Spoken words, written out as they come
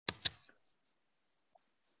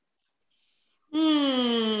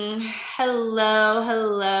Hello,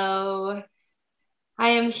 hello. I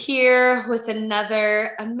am here with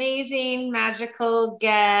another amazing, magical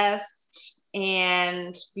guest.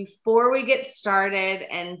 And before we get started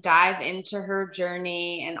and dive into her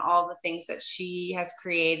journey and all the things that she has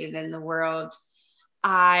created in the world,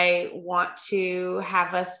 I want to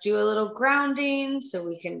have us do a little grounding so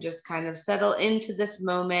we can just kind of settle into this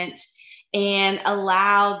moment and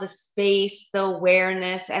allow the space, the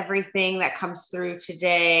awareness, everything that comes through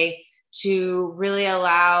today to really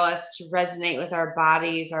allow us to resonate with our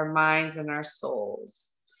bodies, our minds, and our souls.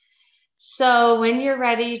 So when you're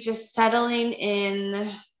ready, just settling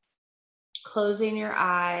in, closing your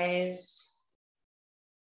eyes,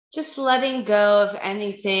 just letting go of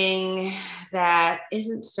anything that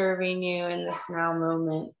isn't serving you in this now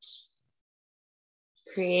moment,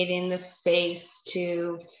 creating the space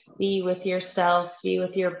to be with yourself, be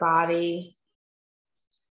with your body,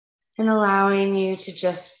 and allowing you to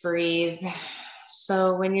just breathe.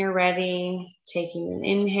 So when you're ready, taking an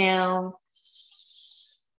inhale,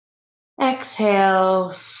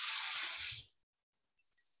 exhale,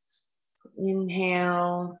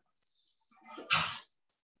 inhale,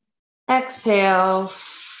 exhale,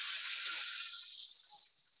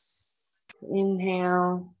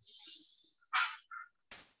 inhale,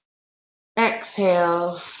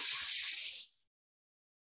 exhale.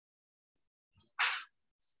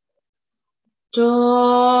 Doleya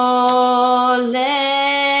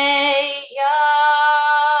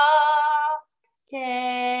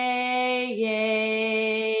keya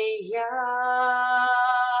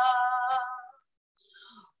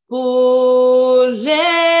bule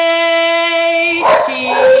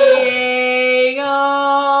chiya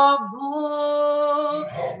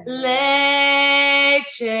bule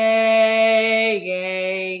cheya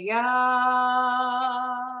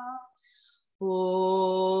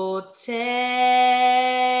Te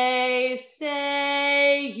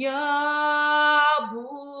se ya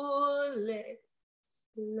bule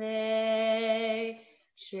le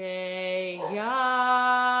che ya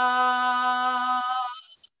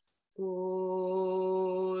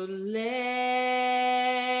bule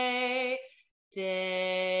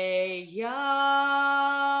de ya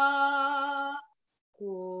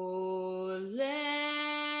bule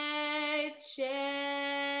che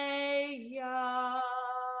ya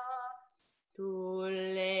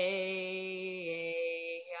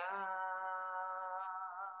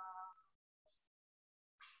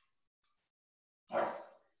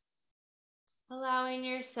allowing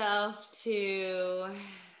yourself to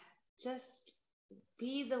just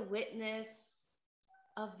be the witness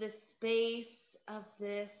of this space, of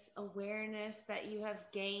this awareness that you have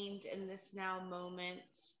gained in this now moment.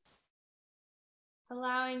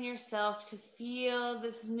 Allowing yourself to feel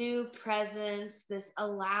this new presence, this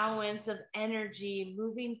allowance of energy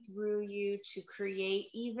moving through you to create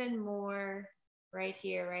even more right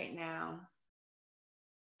here, right now.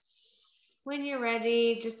 When you're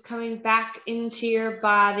ready, just coming back into your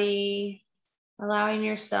body, allowing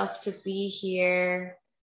yourself to be here,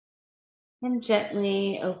 and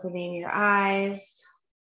gently opening your eyes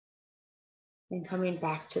and coming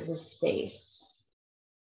back to the space.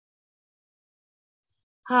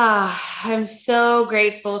 I'm so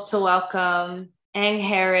grateful to welcome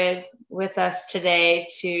Angharad with us today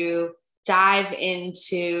to dive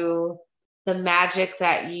into the magic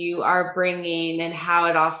that you are bringing and how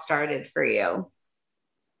it all started for you.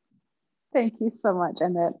 Thank you so much.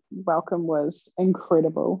 And that welcome was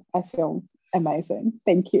incredible. I feel amazing.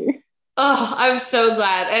 Thank you. Oh, I'm so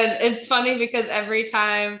glad. And it's funny because every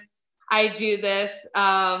time I do this,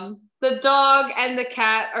 the dog and the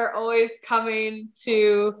cat are always coming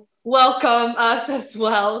to welcome us as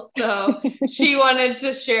well. So she wanted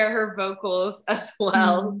to share her vocals as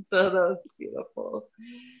well. So that was beautiful.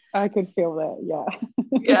 I could feel that.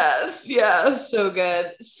 Yeah. Yes. So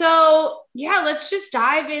good. So yeah, let's just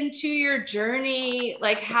dive into your journey.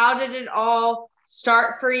 Like, how did it all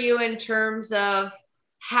start for you in terms of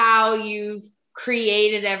how you've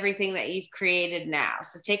created everything that you've created now?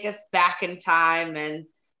 So take us back in time and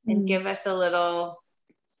give us a little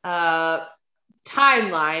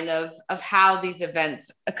timeline of how these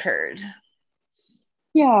events occurred.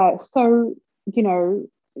 Yeah. So,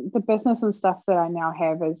 the business and stuff that I now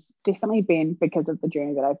have has definitely been because of the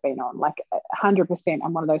journey that I've been on. Like 100%,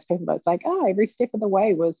 I'm one of those people that's like, every step of the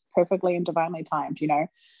way was perfectly and divinely timed,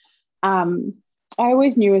 I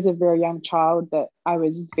always knew as a very young child that I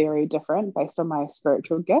was very different based on my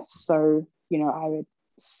spiritual gifts. So, I would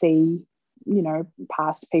see,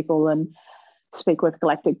 past people and speak with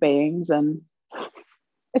galactic beings and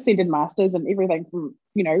ascended masters and everything from,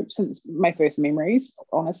 since my first memories,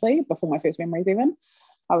 honestly, before my first memories even.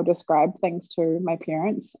 I would describe things to my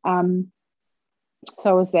parents. So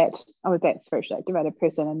I was that spiritually activated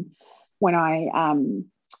person. And when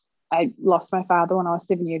I lost my father when I was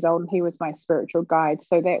 7 years old, and he was my spiritual guide.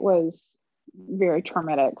 So that was very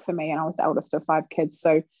traumatic for me. And I was the eldest of 5 kids.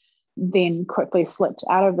 So then quickly slipped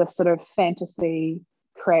out of this sort of fantasy,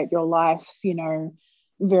 create your life,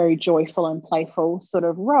 very joyful and playful sort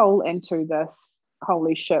of role into this,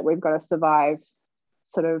 holy shit, we've got to survive,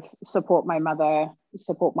 sort of support my mother,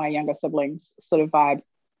 support my younger siblings sort of vibe.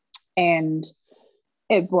 And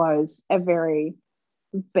it was a very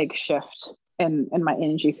big shift in my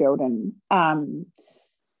energy field. And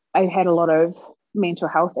I had a lot of mental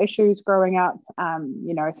health issues growing up,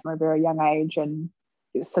 from a very young age, and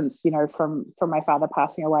since, from my father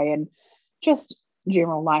passing away, and just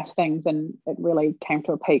general life things. And it really came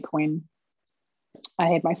to a peak when I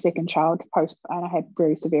had my second child and I had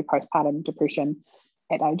very severe postpartum depression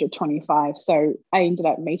at age of 25. So I ended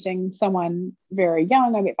up meeting someone very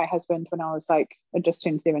young. I met my husband when I was I just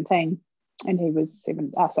turned 17 and he was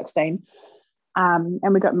 16.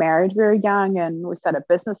 And we got married very young, and we started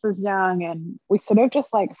businesses young, and we sort of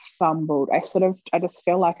just fumbled. I just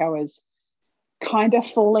feel like I was kind of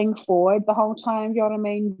falling forward the whole time, you know what I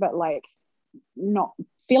mean? But not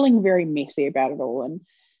feeling very messy about it all, and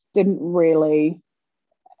didn't really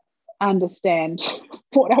understand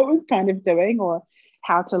what I was kind of doing or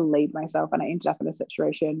how to lead myself. And I ended up in a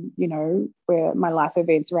situation, where my life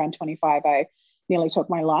events around 25, I nearly took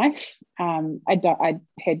my life. I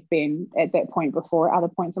had been at that point before other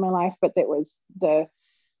points in my life, but that was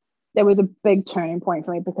a big turning point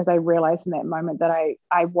for me, because I realized in that moment that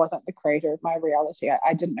I wasn't the creator of my reality.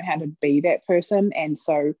 I didn't know how to be that person. And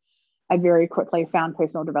so I very quickly found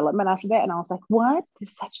personal development after that. And I was like, what?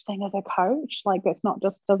 There's such thing as a coach? That's not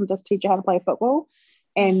just, doesn't just teach you how to play football.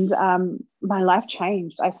 And my life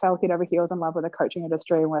changed. I fell head over heels in love with the coaching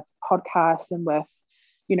industry and with podcasts and with,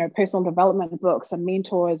 personal development books and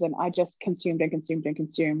mentors. And I just consumed and consumed and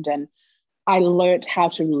consumed. And I learned how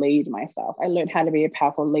to lead myself. I learned how to be a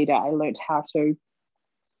powerful leader. I learned how to,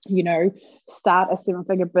 start a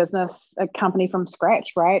 7-figure business, a company from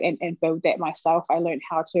scratch, right? And build that myself. I learned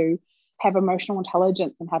how to have emotional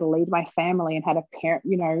intelligence and how to lead my family and how to parent,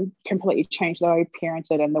 completely change the way we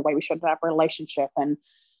parented and the way we showed up a relationship, and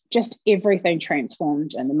just everything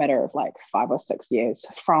transformed in the matter of 5 or 6 years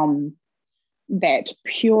from that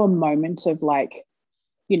pure moment of the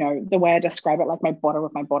way I describe it, my bottom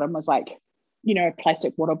of my bottom was a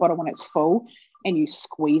plastic water bottle when it's full and you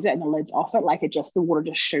squeeze it and the lid's off it, the water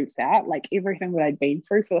just shoots out. Everything that I'd been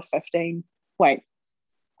through for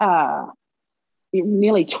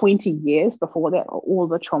nearly 20 years before that, all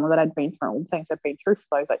the trauma that I'd been through, all the things I've been through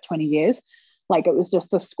for those 20 years, it was just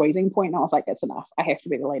the squeezing point. And I was like, that's enough. I have to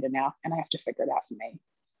be the leader now, and I have to figure it out for me.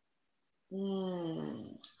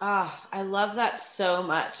 I love that so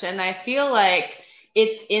much. And I feel like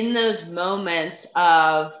it's in those moments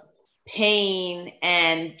of pain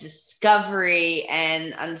and discovery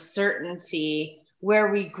and uncertainty where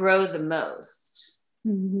we grow the most.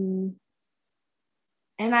 Mm-hmm.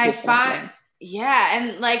 And I find,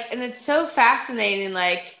 and it's so fascinating,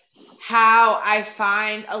 how I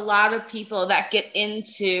find a lot of people that get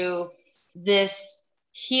into this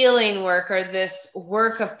healing work or this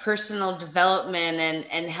work of personal development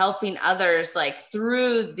and helping others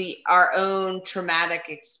through our own traumatic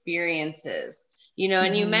experiences,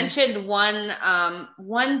 and you mentioned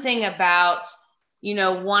one thing about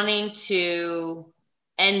wanting to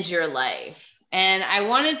end your life, and I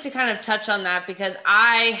wanted to kind of touch on that because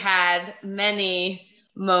I had many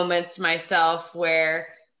moments myself where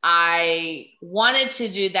I wanted to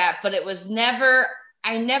do that, but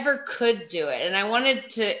I never could do it. And I wanted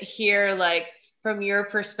to hear from your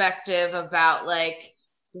perspective about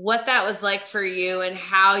what that was like for you and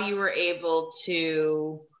how you were able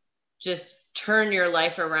to just turn your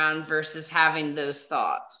life around versus having those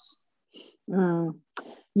thoughts.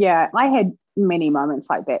 Yeah, I had many moments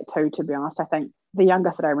like that too, to be honest. I think the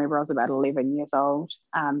youngest that I remember, I was about 11 years old.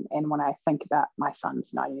 And when I think about my son's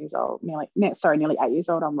 9 years old, nearly 8 years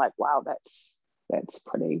old, I'm like, wow, that's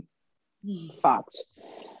pretty fucked.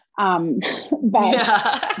 But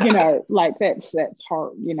that's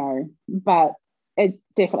horrible, but it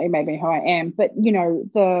definitely made me who I am. But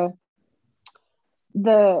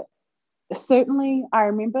the certainly I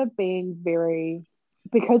remember being very,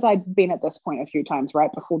 because I'd been at this point a few times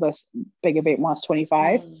right before this big event when I was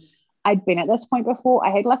 25. I'd been at this point before.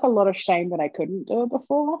 I had a lot of shame that I couldn't do it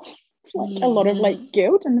before, a lot of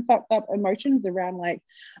guilt and fucked up emotions around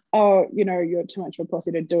oh, you're too much of a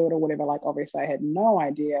pussy to do it or whatever. Obviously I had no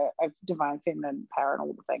idea of divine feminine power and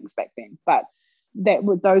all the things back then, but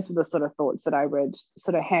those were the sort of thoughts that I would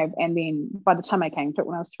sort of have. And then by the time I came to it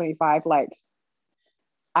when I was 25, like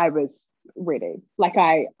I was ready. Like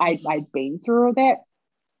I'd been through all that.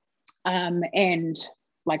 And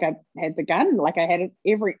like I had the gun, like I had it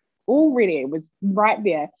already, it was right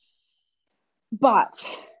there. But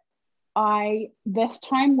this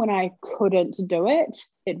time when I couldn't do it,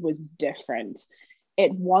 it was different.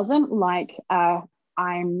 It wasn't like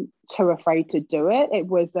I'm too afraid to do it. It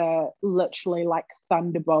was a literally like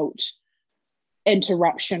thunderbolt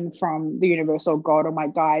interruption from the universal God or my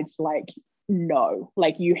guides, like, no,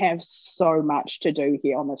 like you have so much to do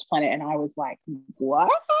here on this planet. And I was like, what?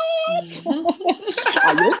 Are you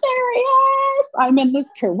serious? I'm in this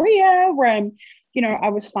career where I'm, I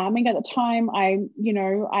was farming at the time. I'm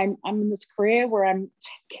in this career where I'm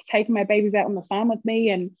taking my babies out on the farm with me,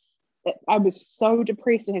 and I was so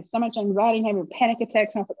depressed and had so much anxiety and having panic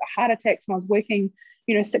attacks, and I was like heart attacks, and I was working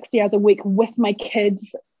 60 hours a week with my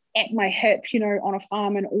kids at my hip, on a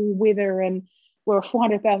farm in all weather, and we were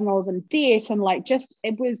 $400,000 in debt, and like just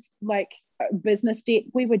it was like business debt.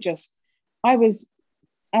 I was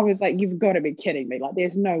like, you've got to be kidding me. Like,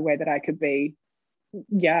 there's no way that I could be,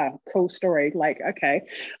 yeah, cool story. Like, okay.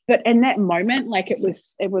 But in that moment, like it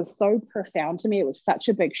was so profound to me. It was such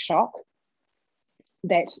a big shock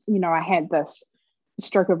that, I had this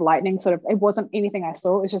stroke of lightning sort of, it wasn't anything I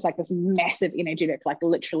saw. It was just like this massive energetic, like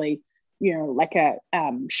literally, like a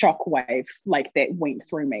shock wave, like that went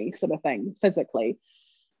through me sort of thing physically.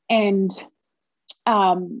 And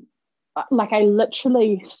like I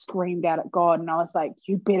literally screamed out at God, and I was like,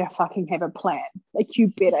 you better fucking have a plan. Like, you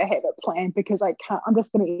better have a plan, because I'm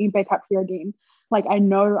just going to end back up here again. Like, I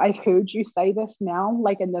know I've heard you say this now,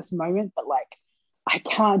 like in this moment, but like, I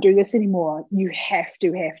can't do this anymore. You have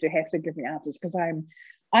to give me answers, because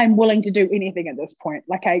I'm willing to do anything at this point.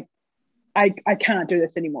 Like I can't do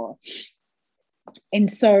this anymore.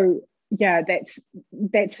 And so, yeah,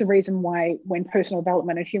 that's the reason why when personal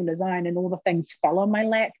development and human design and all the things fell on my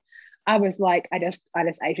lap, I was like, I just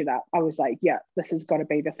ate it up. I was like, yeah, this has got to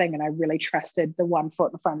be the thing. And I really trusted the one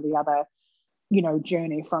foot in front of the other,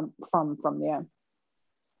 journey from there.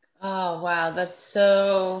 Oh, wow. That's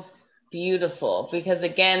so beautiful, because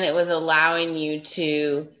again, it was allowing you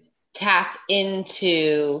to tap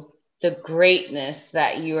into the greatness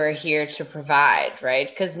that you are here to provide, right?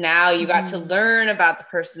 Because now you got to learn about the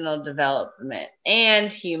personal development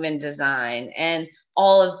and human design and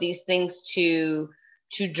all of these things to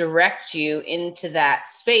direct you into that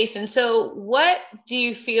space. And so what do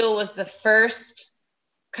you feel was the first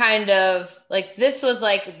kind of like, this was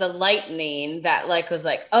like the lightning that like was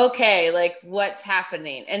like, okay, like what's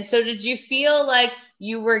happening? And so did you feel like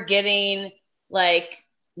you were getting like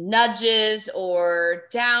nudges or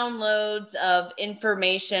downloads of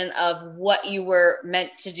information of what you were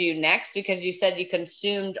meant to do next? Because you said you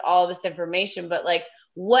consumed all this information, but like,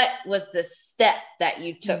 what was the step that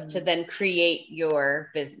you took to then create your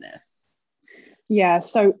business? Yeah,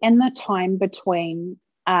 so in the time between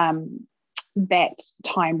that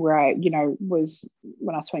time where I, was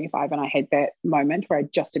when I was 25 and I had that moment where I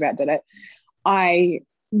just about did it, a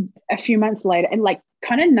few months later, and like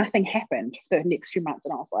kind of nothing happened for the next few months,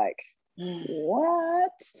 and I was like,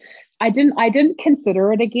 what? I didn't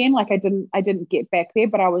consider it again. Like I didn't get back there,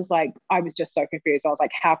 but I was just so confused. I was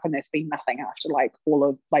like, how can this be nothing after like all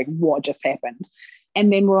of like what just happened?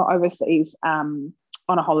 And then we're overseas on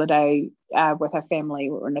a holiday with our family.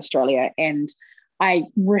 We were in Australia, and I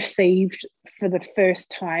received for the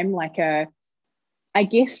first time like the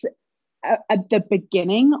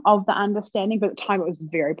beginning of the understanding, but at the time it was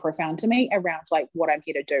very profound to me around like what I'm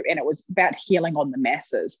here to do. And it was about healing on the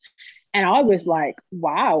masses. And I was like,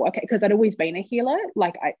 wow, okay, because I'd always been a healer.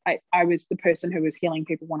 Like I was the person who was healing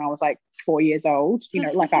people when I was like 4 years old,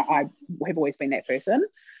 like I have always been that person.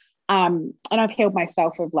 And I've healed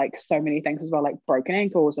myself of like so many things as well, like broken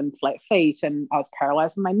ankles and flat feet, and I was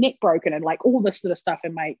paralyzed and my neck broken, and like all this sort of stuff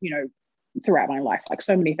in my, throughout my life, like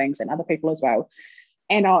so many things, and other people as well.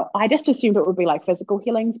 And I just assumed it would be like physical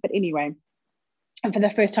healings, but anyway. And for the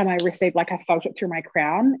first time I received, like I felt it through my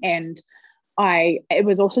crown, and it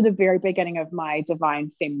was also the very beginning of my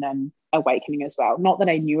divine feminine awakening as well. Not that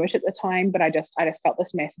I knew it at the time, but I just felt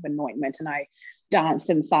this massive anointment, and I danced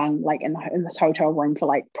and sung like in this hotel room for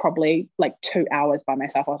like probably like 2 hours by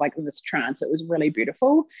myself. I was like in this trance. It was really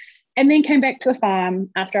beautiful. And then came back to the farm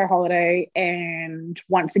after our holiday, and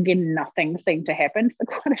once again nothing seemed to happen for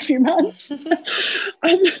quite a few months. So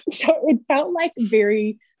it felt like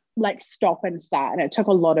very like stop and start, and it took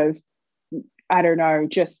a lot of, I don't know,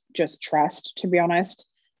 just trust, to be honest.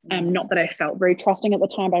 Not that I felt very trusting at the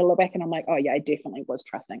time, but I look back and I'm like, oh yeah, I definitely was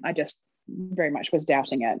trusting. I just very much was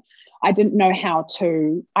doubting it. I didn't know how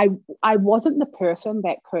to, I wasn't the person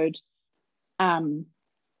that could,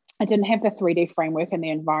 I didn't have the 3D framework and the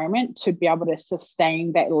environment to be able to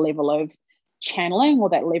sustain that level of channeling or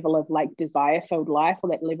that level of like desire filled life or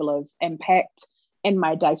that level of impact in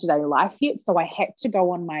my day-to-day life yet. So I had to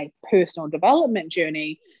go on my personal development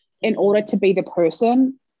journey in order to be the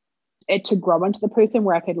person, to grow into the person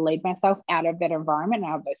where I could lead myself out of that environment,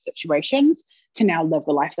 out of those situations, to now live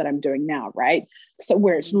the life that I'm doing now, right? So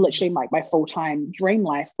where it's literally like my full-time dream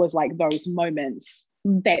life was like those moments.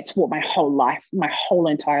 That's what my whole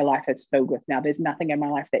entire life is filled with now. There's nothing in my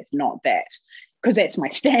life that's not that, because that's my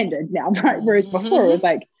standard now, right? Whereas before it was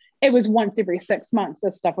like, it was once every 6 months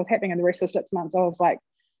this stuff was happening, and the rest of 6 months I was like,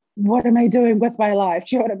 what am I doing with my life?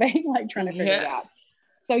 Do you know what I mean? Like trying to figure it out.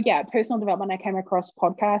 So yeah, personal development, I came across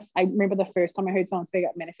podcasts. I remember the first time I heard someone speak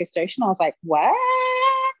about manifestation, I was like, what?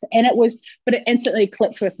 And but it instantly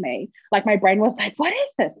clicked with me. Like my brain was like, what is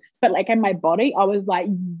this? But like in my body, I was like,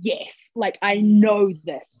 yes, like I know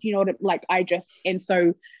this. You know what? And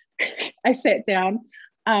so I sat down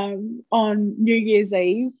on New Year's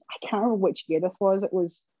Eve. I can't remember which year this was. It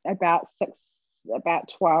was about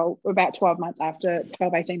 12 months after,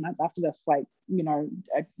 12, 18 months after this, like, you know,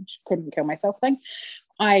 I couldn't kill myself thing.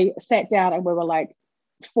 I sat down and we were like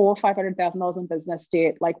 $400,000-$500,000 in business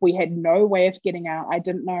debt. Like we had no way of getting out. I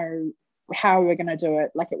didn't know how we were going to do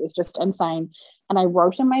it. Like it was just insane. And I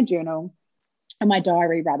wrote in my journal, in my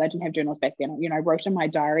diary rather, I didn't have journals back then, you know, I wrote in my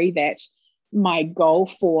diary that my goal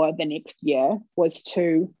for the next year was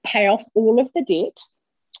to pay off all of the debt,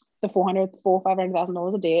 the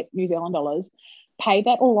 $500,000 of debt, New Zealand dollars, pay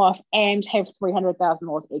that all off and have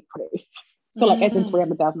 $300,000 equity. So like as in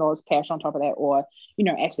 $300,000 cash on top of that, or, you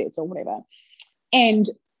know, assets or whatever. And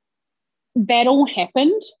that all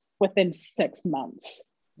happened within 6 months.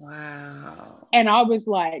 Wow. And I was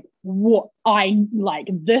like,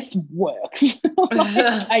 this works.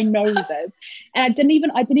 Like, I know this. And I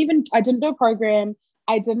didn't do a program.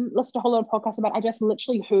 I didn't listen to a whole lot of podcasts about it. I just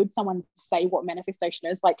literally heard someone say what manifestation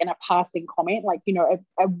is, like in a passing comment, like, you know,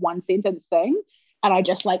 a one sentence thing. And I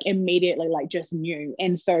just like immediately like just knew.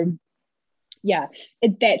 And so yeah,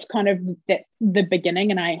 that's kind of the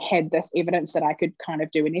beginning. And I had this evidence that I could kind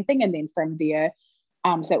of do anything. And then from there,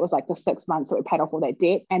 so that was like the 6 months that we paid off all that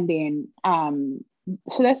debt. And then, that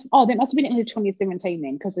must have been in 2017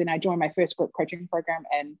 then, because then I joined my first group coaching program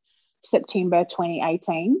in September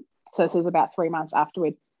 2018. So this is about 3 months after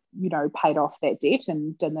we, you know, paid off that debt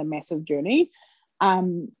and done the massive journey.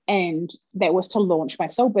 And that was to launch my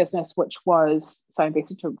soul business, which was, so I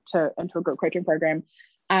invested into a group coaching program.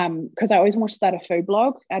 Because I always wanted to start a food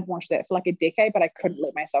blog. I'd wanted that for like a decade, but I couldn't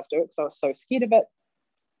let myself do it because I was so scared of it.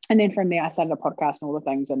 And then from there, I started a podcast and all the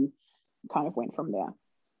things, and kind of went from there.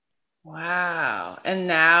 Wow! And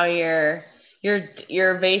now you're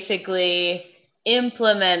basically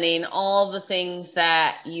implementing all the things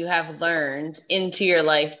that you have learned into your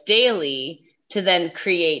life daily to then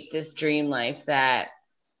create this dream life that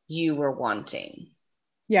you were wanting.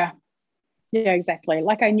 Yeah. Yeah, exactly.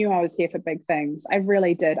 Like I knew I was here for big things. I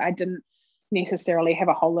really did. I didn't necessarily have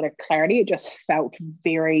a whole lot of clarity. It just felt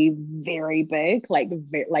very, very big, like,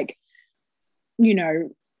 you know,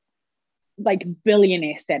 like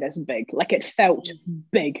billionaire status big. Like it felt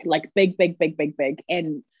big, like big, big, big, big, big.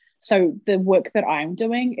 And so the work that I'm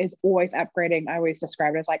doing is always upgrading. I always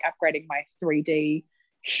describe it as like upgrading my 3D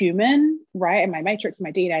human, right? And my matrix,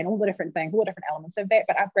 my DNA, and all the different things, all the different elements of that,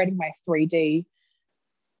 but upgrading my 3D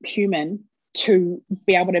human to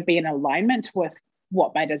be able to be in alignment with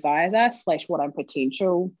what my desires are /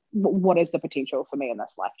 what is the potential for me in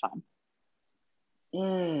this lifetime.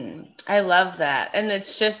 I love that. And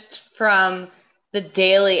it's just from the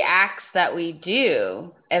daily acts that we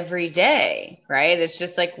do every day, right? It's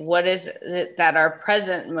just like, what is it that our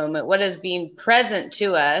present moment, what is being present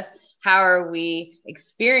to us? How are we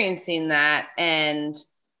experiencing that and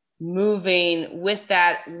moving with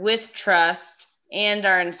that, with trust and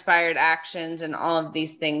our inspired actions and all of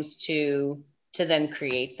these things to then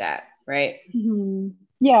create that, right? Mm-hmm.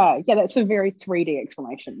 Yeah, that's a very 3D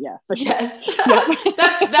explanation. Yeah, for sure. Yes. Yep.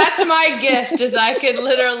 that's my gift, is I could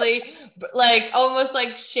literally like almost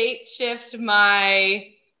like shape shift my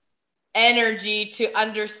energy to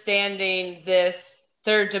understanding this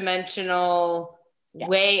third dimensional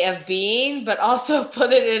way of being, but also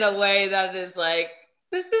put it in a way that is like,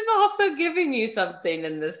 this is also giving you something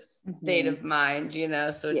in this state of mind, you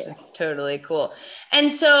know, so it's just totally cool.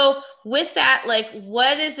 And so with that, like,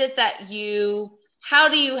 what is it that how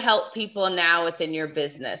do you help people now within your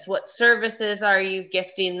business? What services are you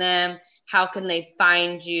gifting them? how can they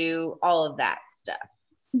find you, all of that stuff.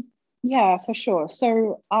 Yeah, for sure.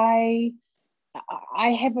 So I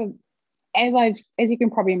have as you can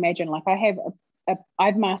probably imagine, like I have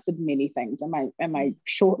I've mastered many things in my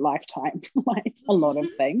short lifetime, like a lot of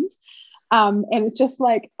things. And it's just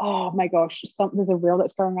like, oh my gosh, there's a reel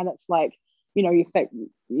that's going on that's like,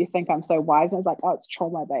 you think I'm so wise, and it's like, oh, it's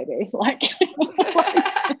trauma, baby. Like,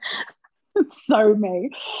 like it's so me.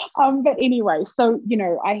 But anyway, so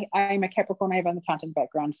I'm a Capricorn. I have an accounting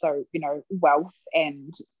background, so wealth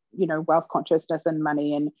and wealth consciousness and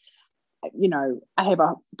money, and I have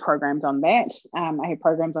programs on that. I have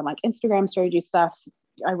programs on like Instagram strategy stuff.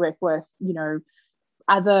 I work with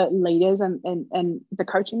other leaders in the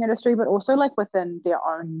coaching industry, but also like within their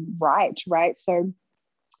own right. So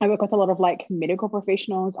I work with a lot of like medical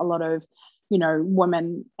professionals, a lot of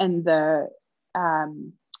women in the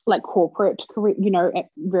like corporate career,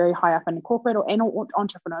 very high up in the corporate and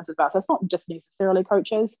entrepreneurs as well. So it's not just necessarily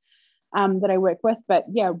coaches that I work with, but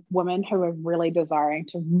yeah, women who are really desiring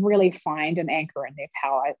to really find an anchor in their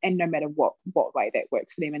power, and no matter what way that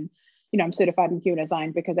works for them. And I'm certified in human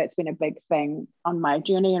design because that's been a big thing on my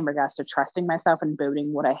journey in regards to trusting myself and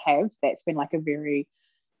building what I have. That's been like a very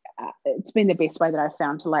it's been the best way that I've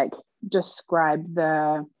found to like describe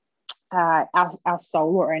the our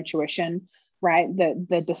soul or intuition, right?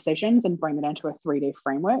 The decisions, and bring it into a 3D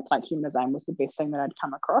framework. Like human design was the best thing that I'd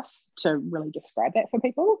come across to really describe that for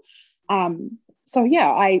people. So yeah,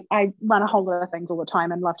 I run a whole lot of things all the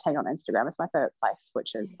time and love to hang on Instagram. It's my favorite place,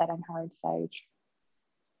 which is at Unhurried Sage.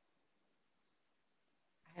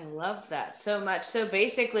 I love that so much. So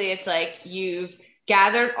basically, it's like you've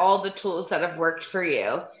gathered all the tools that have worked for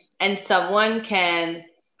you, and someone can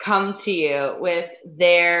come to you with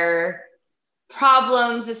their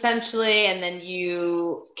problems essentially, and then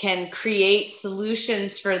you can create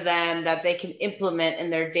solutions for them that they can implement in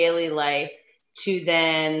their daily life to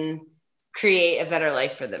then create a better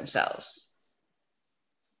life for themselves.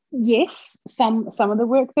 Yes, some of the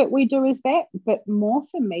work that we do is that, but more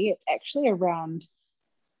for me, it's actually around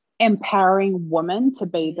empowering women to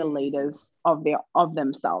be the leaders of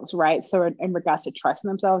themselves, right? So in regards to trusting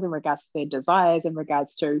themselves, in regards to their desires, in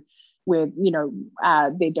regards to where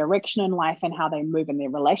their direction in life and how they move in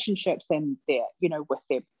their relationships and their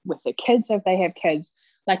with their kids if they have kids,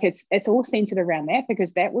 like it's all centered around that,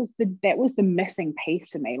 because that was the missing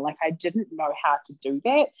piece to me. Like I didn't know how to do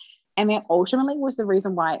that, and that ultimately was the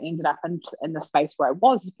reason why I ended up in the space where I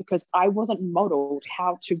was, is because I wasn't modeled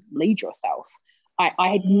how to lead yourself. I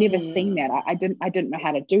had never seen that. I didn't know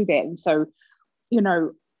how to do that. And so,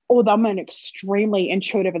 although I'm an extremely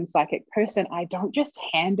intuitive and psychic person, I don't just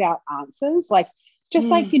hand out answers. Like it's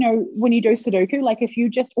just like, when you do Sudoku, like if you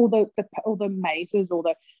just all the mazes,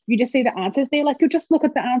 you just see the answers there, like you'll just look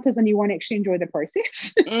at the answers and you won't actually enjoy the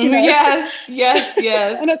process.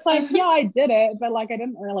 Yes. And it's like, yeah, I did it, but like I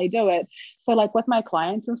didn't really do it. So like with my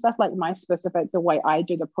clients and stuff, like the way I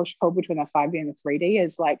do the push pull between the 5D and the 3D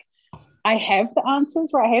is like, I have the answers,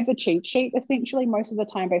 where I have the cheat sheet essentially most of the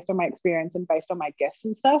time based on my experience and based on my gifts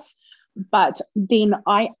and stuff. But then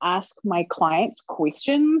I ask my clients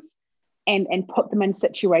questions and put them in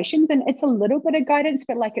situations, and it's a little bit of guidance,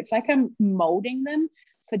 but like it's like I'm molding them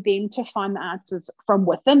for them to find the answers from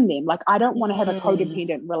within them. Like I don't want to have a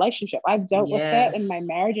codependent relationship. I've dealt with that in my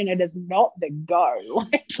marriage, and it is not the go.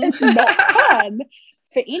 Like it's not fun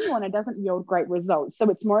for anyone. It doesn't yield great results. So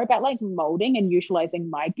it's more about like molding and utilizing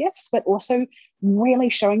my gifts, but also really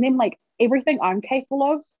showing them like everything I'm capable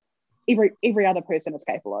of, every other person is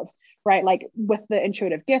capable of, right? Like with the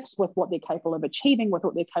intuitive gifts, with what they're capable of achieving, with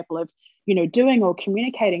what they're capable of, doing or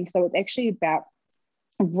communicating. So it's actually about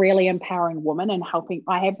really empowering women and helping.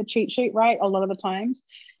 I have the cheat sheet, right, a lot of the times,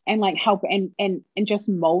 and like help and just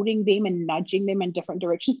molding them and nudging them in different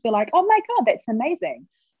directions. They're like, oh my God, that's amazing.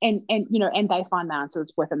 And they find the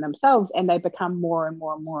answers within themselves, and they become more and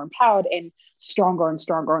more and more empowered and stronger and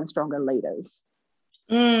stronger and stronger leaders.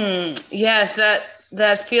 Yes,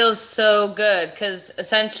 that feels so good, because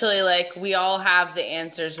essentially like we all have the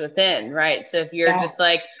answers within, right? So if you're just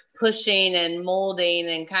like pushing and molding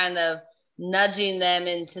and kind of nudging them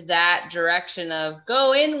into that direction of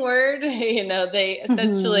go inward, they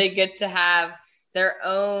essentially get to have their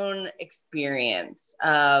own experience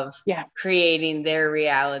of creating their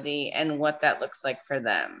reality and what that looks like for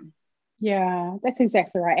them. Yeah, that's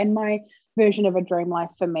exactly right. And my version of a dream life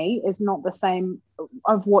for me is not the same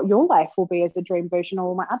of what your life will be as a dream version,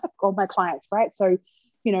 or my clients, right? So,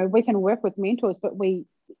 we can work with mentors, but we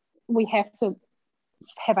have to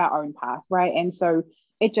have our own path, right? And so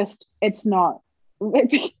it's not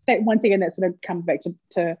that once again, that sort of comes back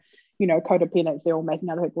to you know, codependents, they're all making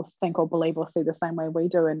other people think or believe or see the same way we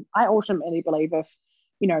do. And I ultimately believe if,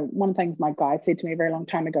 you know, one of the things my guide said to me a very long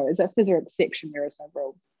time ago is if there's an exception, there is no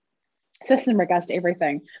rule. So this is in regards to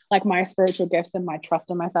everything, like my spiritual gifts and my trust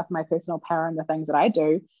in myself, my personal power and the things that I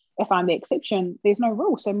do. If I'm the exception, there's no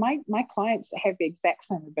rule. So my clients have the exact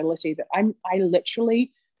same ability that I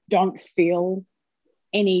literally don't feel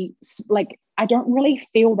any, like, I don't really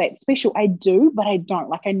feel that special. I do, but I don't.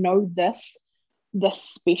 Like, I know this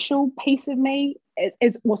special piece of me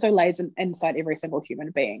is also lays inside every single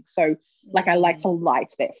human being. So like, I like to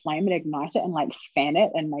light that flame and ignite it and like fan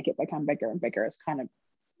it and make it become bigger and bigger. It's kind of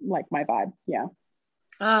like my vibe. Yeah.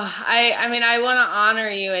 I mean, I want to honor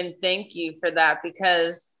you and thank you for that,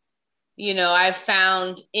 because, you know, I've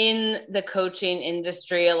found in the coaching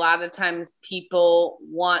industry, a lot of times people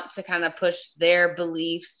want to kind of push their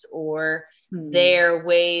beliefs or their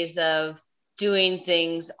ways of doing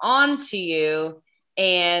things onto you.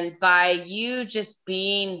 And by you just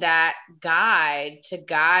being that guide to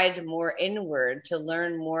guide more inward, to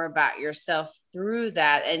learn more about yourself through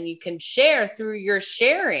that, and you can share through your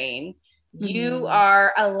sharing, you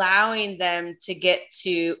are allowing them to get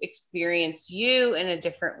to experience you in a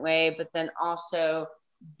different way, but then also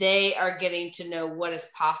they are getting to know what is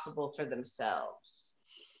possible for themselves.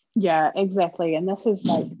 Yeah, exactly. And this is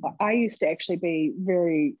like, I used to actually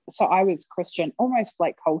be so I was Christian, almost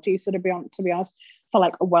like culty, so to be honest, for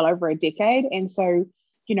like well over a decade. And so,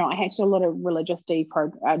 you know, I had to do a lot of religious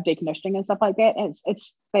deconditioning and stuff like that. And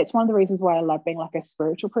that's one of the reasons why I love being like a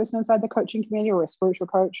spiritual person inside the coaching community, or a spiritual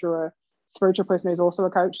coach, or a spiritual person who's also a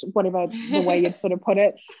coach, whatever the way you'd sort of put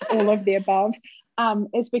it, all of the above.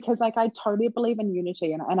 It's because like I totally believe in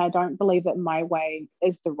unity, and I don't believe that my way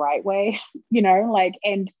is the right way, you know, like,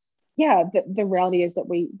 and yeah, the reality is that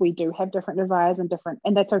we do have different desires and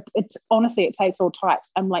that's it's honestly, it takes all types.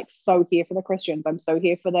 I'm like so here for the Christians, I'm so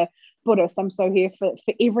here for the Buddhists, I'm so here for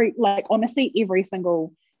every, like, honestly, every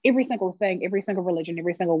single thing, every single religion,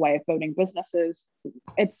 every single way of building businesses.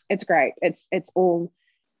 It's great. It's all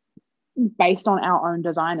based on our own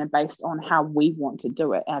design and based on how we want to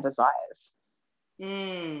do it, our desires.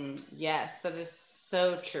 Yes, that is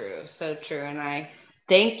so true. So true. And I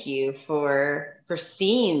thank you for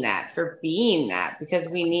seeing that, for being that, because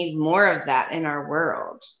we need more of that in our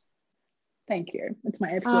world. Thank you. It's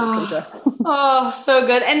my absolute pleasure. So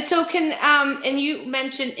good. And so and you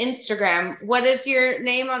mentioned Instagram. What is your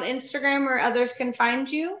name on Instagram where others can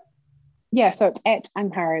find you? Yeah, so it's at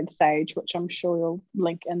Unhurried Sage, which I'm sure you'll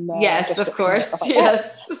link in the yes, of course, like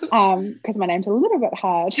yes. Because my name's a little bit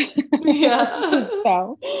hard to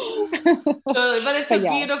spell. Totally, but it's a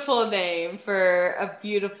beautiful name for a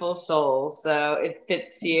beautiful soul. So it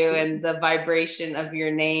fits you, and the vibration of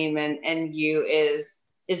your name and you is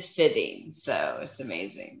fitting. So it's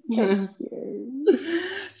amazing. Thank you.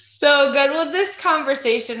 So good. Well, this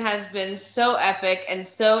conversation has been so epic and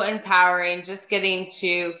so empowering. Just getting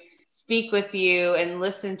to speak with you and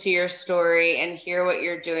listen to your story and hear what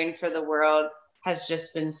you're doing for the world has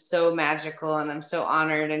just been so magical. And I'm so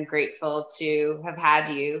honored and grateful to have had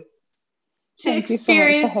you to Thank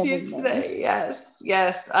experience you you today. Yes.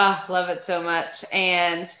 Yes. Love it so much.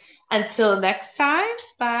 And until next time,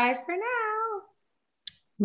 bye for now.